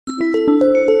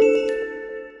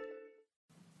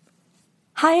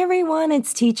Hi everyone,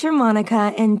 it's Teacher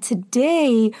Monica, and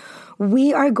today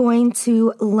we are going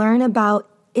to learn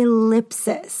about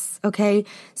ellipsis, okay?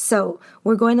 So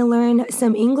we're going to learn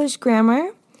some English grammar,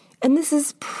 and this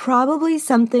is probably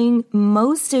something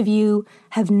most of you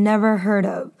have never heard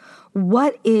of.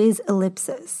 What is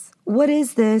ellipsis? What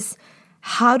is this?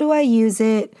 How do I use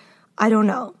it? I don't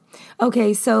know.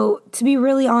 Okay, so to be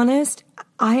really honest,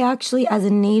 I actually, as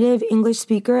a native English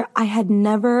speaker, I had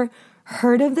never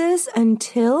heard of this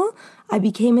until I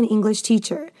became an English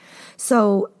teacher.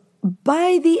 So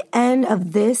by the end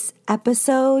of this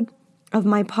episode of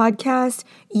my podcast,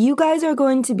 you guys are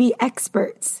going to be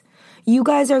experts. You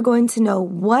guys are going to know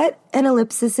what an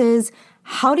ellipsis is,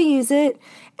 how to use it,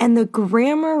 and the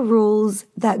grammar rules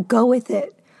that go with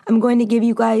it. I'm going to give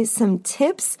you guys some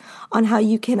tips on how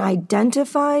you can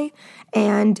identify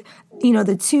and,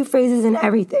 the two phrases and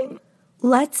everything.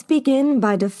 Let's begin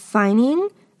by defining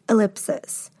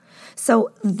ellipsis.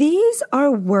 So these are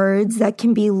words that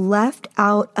can be left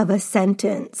out of a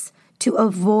sentence to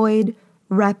avoid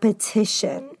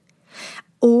repetition,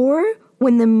 or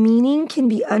when the meaning can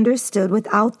be understood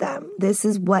without them. This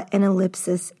is what an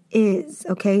ellipsis is,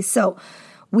 okay? So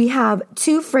we have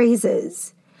two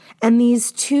phrases, and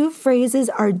these two phrases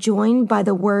are joined by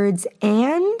the words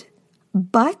and,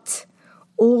 but,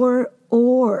 or.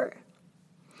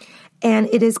 And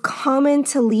it is common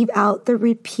to leave out the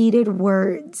repeated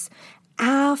words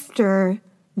after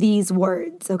these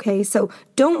words, okay? So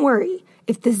don't worry.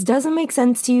 If this doesn't make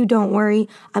sense to you, don't worry.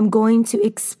 I'm going to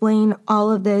explain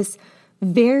all of this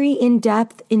very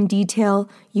in-depth, in detail.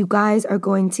 You guys are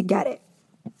going to get it.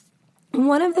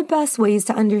 One of the best ways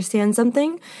to understand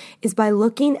something is by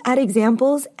looking at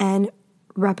examples and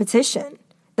repetition.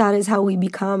 That is how we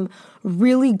become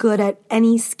really good at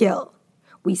any skill.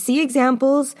 We see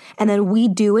examples and then we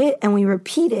do it and we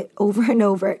repeat it over and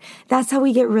over. That's how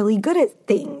we get really good at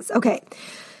things. Okay,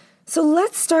 so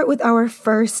let's start with our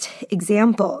first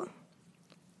example.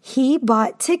 He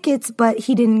bought tickets, but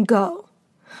he didn't go.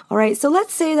 All right, so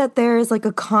let's say that there's like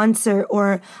a concert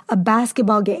or a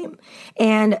basketball game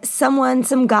and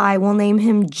some guy, we'll name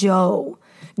him Joe.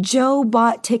 Joe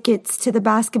bought tickets to the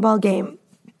basketball game,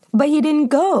 but he didn't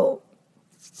go.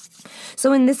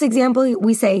 So in this example,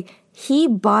 we say, he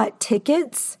bought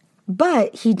tickets,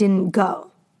 but he didn't go.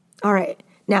 All right,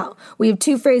 now we have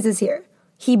two phrases here.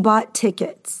 He bought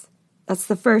tickets. That's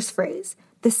the first phrase.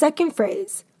 The second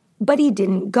phrase, but he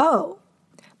didn't go.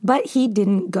 But he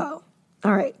didn't go.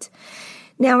 All right.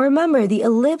 Now remember, the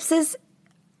ellipsis,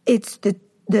 it's the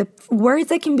words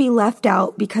that can be left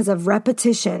out because of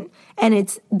repetition. And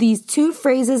it's these two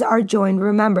phrases are joined.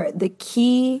 Remember, the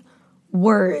key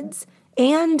words,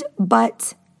 and,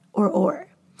 but, or.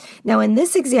 Now, in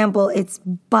this example, it's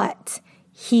but.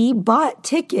 He bought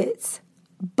tickets,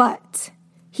 but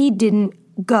he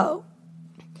didn't go.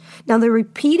 Now, the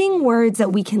repeating words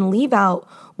that we can leave out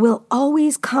will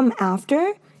always come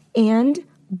after and,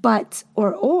 but,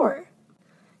 or.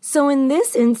 So in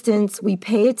this instance, we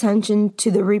pay attention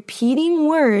to the repeating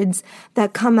words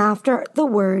that come after the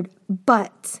word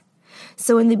but.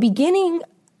 So in the beginning,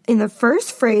 in the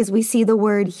first phrase, we see the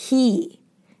word he.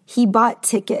 He bought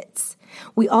tickets.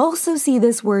 We also see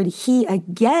this word he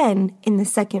again in the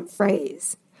second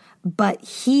phrase, but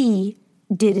he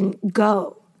didn't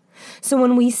go. So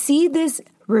when we see this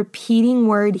repeating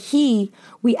word he,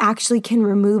 we actually can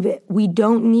remove it. We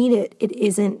don't need it. It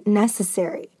isn't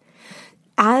necessary.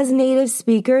 As native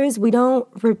speakers, we don't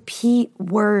repeat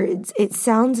words. It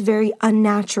sounds very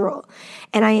unnatural.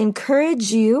 And I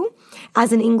encourage you,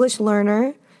 as an English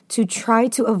learner, to try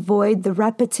to avoid the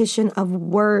repetition of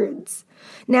words.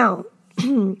 Now,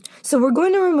 so we're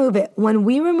going to remove it. When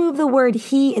we remove the word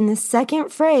he in the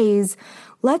second phrase,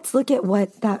 let's look at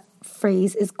what that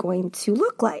phrase is going to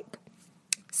look like.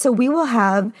 So we will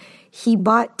have, he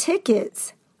bought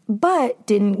tickets, but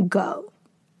didn't go.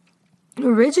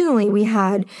 Originally, we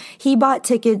had, he bought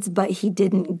tickets, but he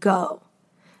didn't go.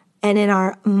 And in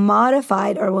our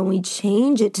modified, or when we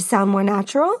change it to sound more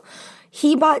natural,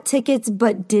 he bought tickets,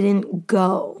 but didn't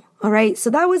go. All right, so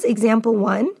that was example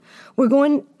one. We're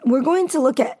going to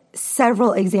look at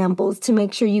several examples to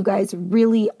make sure you guys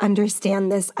really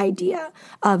understand this idea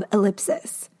of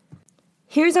ellipsis.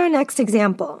 Here's our next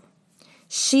example.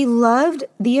 She loved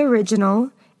the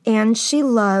original and she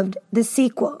loved the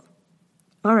sequel.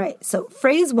 All right, so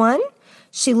phrase one,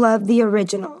 she loved the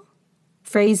original.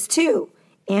 Phrase two,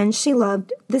 and she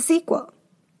loved the sequel.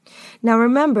 Now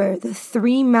remember the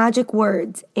three magic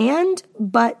words, and,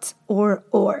 but, or.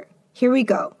 Here we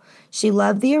go. She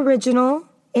loved the original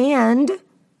and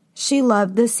she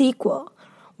loved the sequel.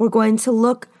 We're going to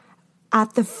look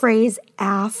at the phrase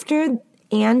after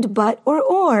and, but,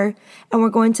 or, and we're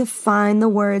going to find the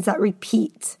words that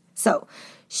repeat. So,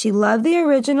 she loved the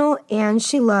original and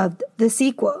she loved the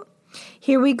sequel.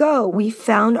 Here we go. We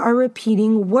found our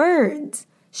repeating words.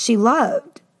 She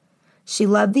loved. She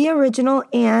loved the original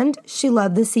and she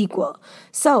loved the sequel.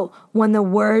 So when the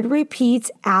word repeats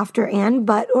after and,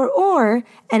 but, or,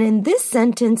 and in this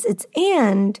sentence it's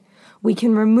and, we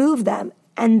can remove them.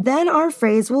 And then our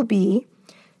phrase will be,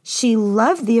 she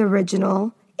loved the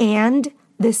original and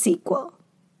the sequel.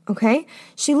 Okay?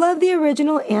 She loved the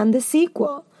original and the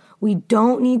sequel. We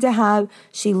don't need to have,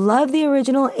 she loved the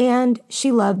original and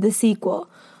she loved the sequel.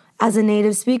 As a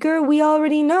native speaker, we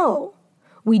already know.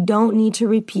 We don't need to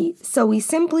repeat. So we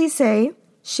simply say,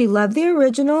 she loved the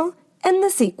original and the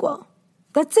sequel.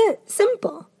 That's it.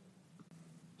 Simple.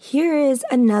 Here is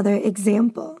another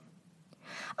example.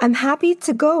 I'm happy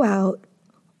to go out,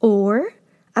 or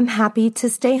I'm happy to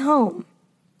stay home.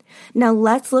 Now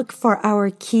let's look for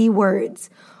our key words.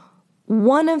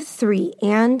 One of three,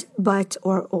 and, but,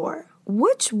 or.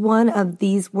 Which one of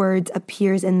these words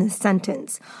appears in this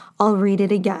sentence? I'll read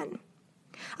it again.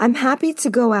 I'm happy to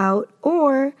go out,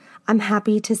 or I'm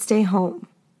happy to stay home.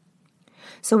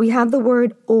 So we have the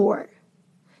word or.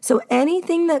 So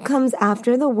anything that comes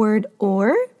after the word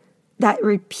or that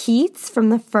repeats from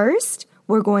the first,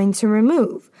 we're going to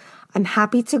remove. I'm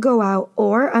happy to go out,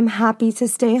 or I'm happy to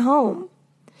stay home.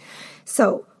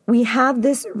 So we have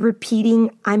this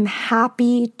repeating, I'm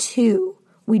happy to.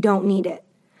 We don't need it.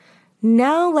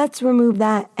 Now let's remove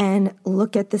that and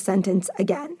look at the sentence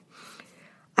again.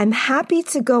 I'm happy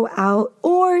to go out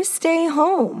or stay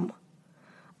home.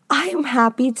 I'm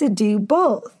happy to do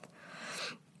both.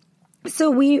 So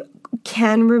we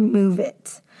can remove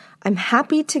it. I'm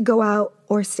happy to go out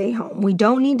or stay home. We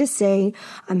don't need to say,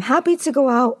 I'm happy to go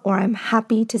out or I'm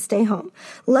happy to stay home.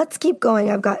 Let's keep going.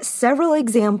 I've got several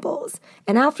examples.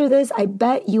 And after this, I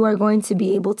bet you are going to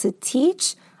be able to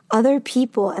teach other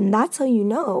people. And that's how you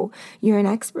know you're an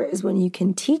expert, is when you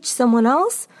can teach someone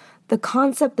else the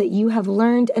concept that you have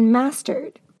learned and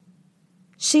mastered.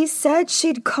 She said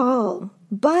she'd call,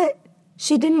 but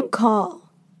she didn't call.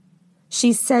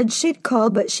 She said she'd call,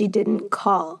 but she didn't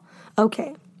call.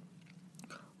 Okay.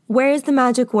 Where is the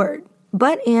magic word?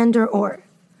 But, and, or.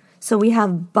 So we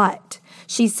have but.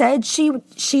 She said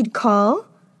she'd call,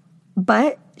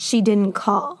 but she didn't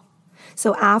call.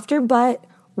 So after but,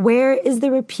 where is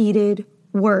the repeated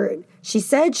word? She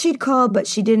said she'd call, but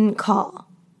she didn't call.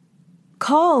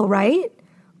 Call, right?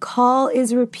 Call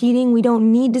is repeating. We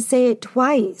don't need to say it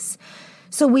twice.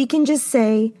 So we can just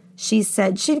say, she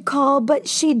said she'd call, but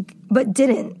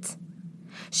didn't.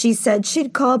 She said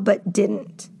she'd call, but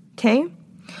didn't. Okay?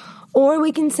 Or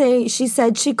we can say, she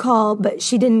said she'd call, but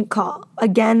she didn't call.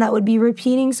 Again, that would be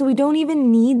repeating, so we don't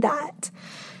even need that.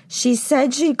 She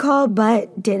said she'd call,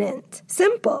 but didn't.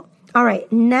 Simple. All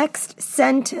right, next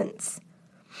sentence.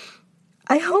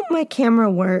 I hope my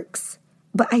camera works,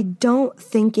 but I don't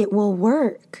think it will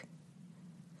work.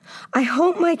 I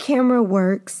hope my camera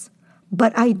works,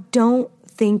 but I don't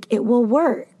think it will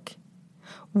work.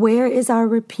 Where is our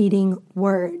repeating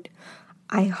word?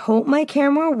 I hope my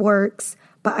camera works,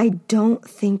 but I don't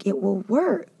think it will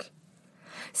work.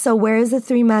 So where is the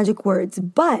three magic words?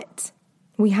 But.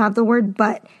 We have the word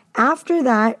but. After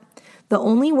that, the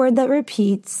only word that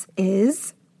repeats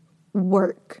is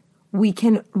work. We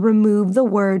can remove the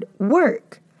word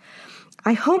work.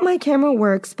 I hope my camera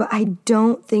works, but I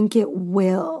don't think it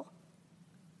will.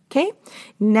 Okay,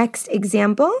 next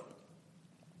example.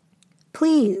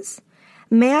 Please,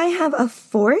 may I have a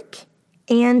fork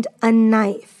and a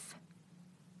knife?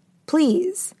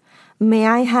 Please, may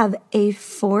I have a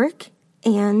fork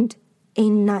and a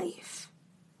knife?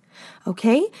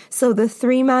 Okay, so the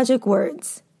three magic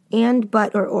words, and,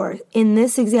 but, or. In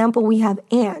this example, we have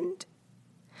and.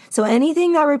 So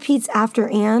anything that repeats after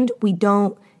and, we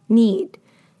don't need.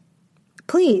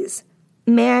 Please,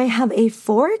 may I have a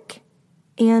fork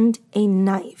and a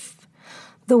knife?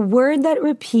 The word that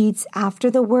repeats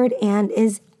after the word and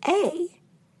is a.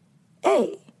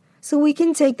 So we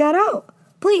can take that out.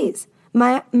 Please,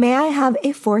 may I have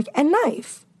a fork and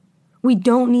knife? We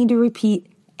don't need to repeat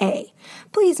a.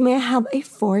 Please, may I have a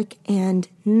fork and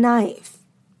knife?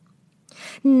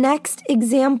 Next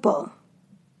example.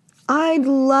 I'd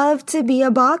love to be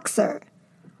a boxer,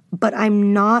 but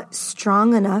I'm not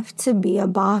strong enough to be a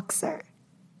boxer.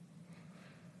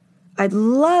 I'd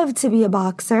love to be a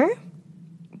boxer,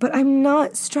 but I'm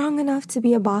not strong enough to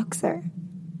be a boxer.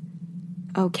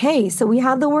 Okay, so we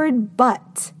have the word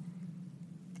but.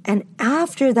 And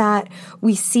after that,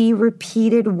 we see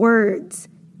repeated words,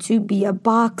 to be a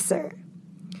boxer.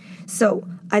 So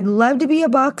I'd love to be a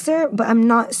boxer, but I'm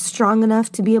not strong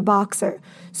enough to be a boxer.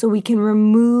 So we can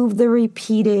remove the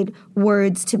repeated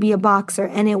words to be a boxer,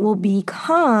 and it will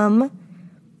become,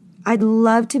 I'd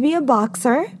love to be a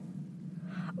boxer,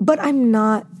 but I'm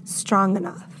not strong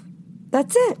enough.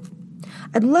 That's it.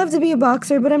 I'd love to be a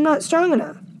boxer, but I'm not strong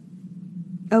enough.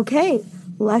 Okay,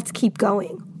 let's keep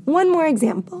going. One more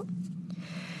example.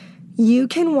 You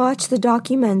can watch the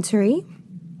documentary,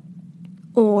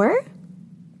 or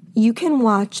you can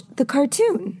watch the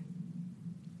cartoon.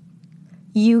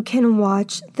 You can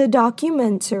watch the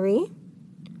documentary,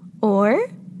 or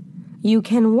you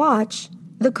can watch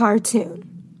the cartoon.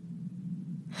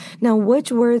 Now, which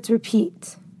words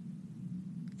repeat?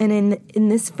 And in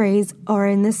this phrase or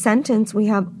in this sentence, we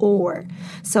have or.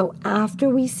 So after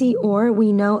we see or,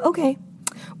 we know, okay,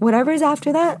 whatever's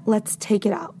after that, let's take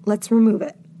it out. Let's remove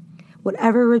it.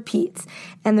 Whatever repeats.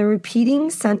 And the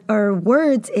repeating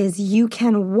words is you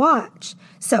can watch.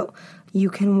 So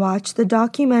you can watch the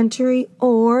documentary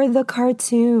or the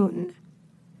cartoon.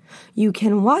 You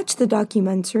can watch the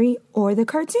documentary or the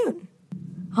cartoon.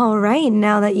 All right,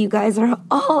 now that you guys are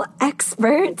all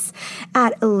experts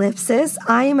at ellipsis,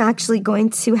 I am actually going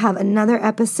to have another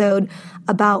episode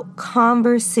about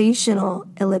conversational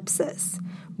ellipsis.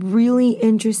 Really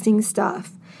interesting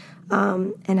stuff,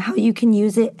 and how you can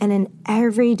use it in an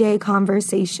everyday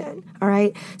conversation. All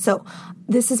right, so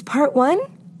this is part 1.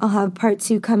 I'll have part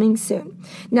 2 coming soon.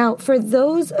 Now, for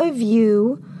those of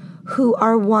you who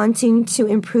are wanting to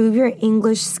improve your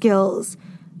English skills,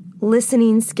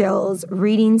 listening skills,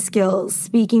 reading skills,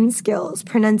 speaking skills,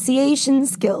 pronunciation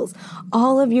skills,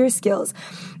 all of your skills.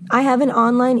 I have an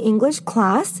online English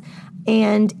class,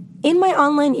 and in my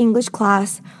online English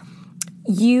class,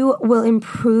 you will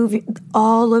improve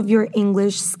all of your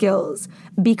English skills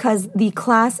because the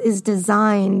class is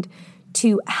designed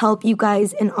to help you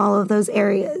guys in all of those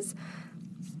areas.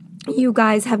 You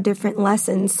guys have different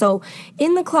lessons. So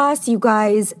in the class, you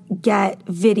guys get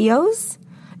videos,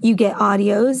 you get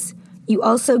audios, you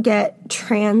also get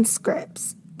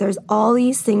transcripts. There's all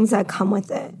these things that come with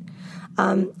it.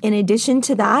 In addition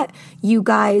to that, you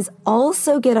guys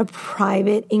also get a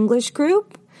private English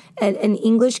group, an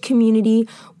English community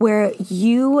where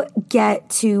you get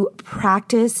to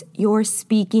practice your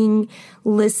speaking,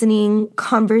 listening,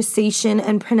 conversation,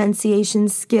 and pronunciation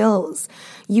skills.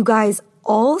 You guys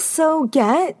also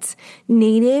get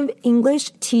native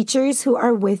English teachers who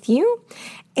are with you,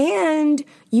 and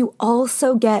you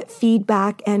also get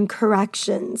feedback and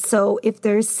corrections. So if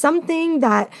there's something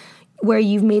where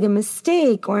you've made a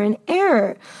mistake or an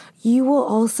error, you will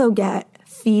also get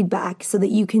feedback so that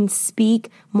you can speak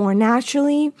more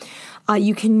naturally.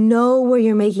 You can know where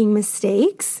you're making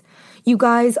mistakes. You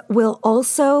guys will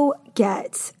also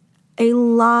get a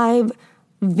live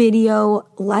video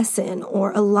lesson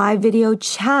or a live video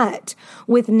chat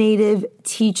with native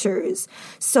teachers.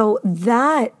 So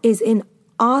that is an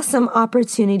awesome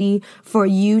opportunity for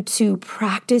you to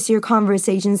practice your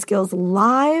conversation skills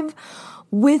live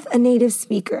with a native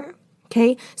speaker.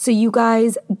 Okay, so you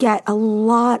guys get a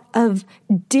lot of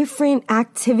different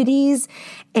activities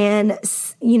and,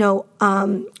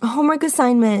 homework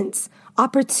assignments,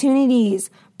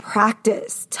 opportunities,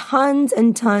 practice, tons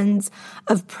and tons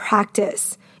of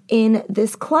practice in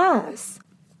this class.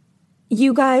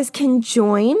 You guys can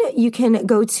join. You can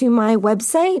go to my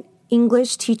website,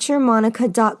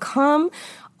 EnglishTeacherMonica.com.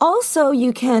 Also,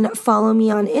 you can follow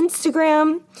me on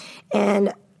Instagram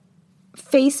and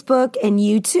Facebook and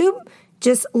YouTube.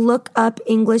 Just look up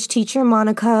English Teacher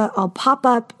Monica. I'll pop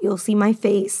up. You'll see my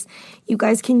face. You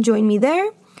guys can join me there.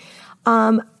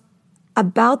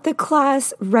 About the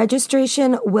class,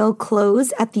 registration will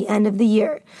close at the end of the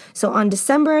year. So on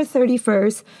December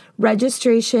 31st,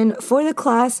 registration for the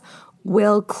class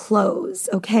will close.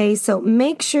 Okay, so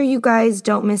make sure you guys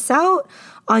don't miss out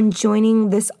on joining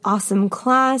this awesome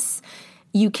class.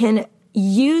 You can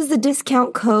use the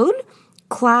discount code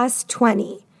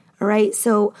CLASS20. All right,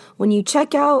 so when you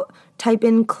check out, type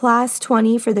in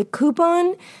CLASS20 for the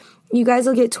coupon. You guys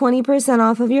will get 20%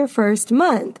 off of your first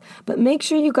month, but make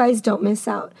sure you guys don't miss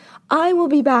out. I will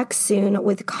be back soon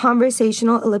with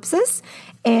conversational ellipsis,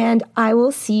 and I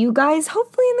will see you guys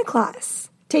hopefully in the class.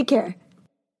 Take care.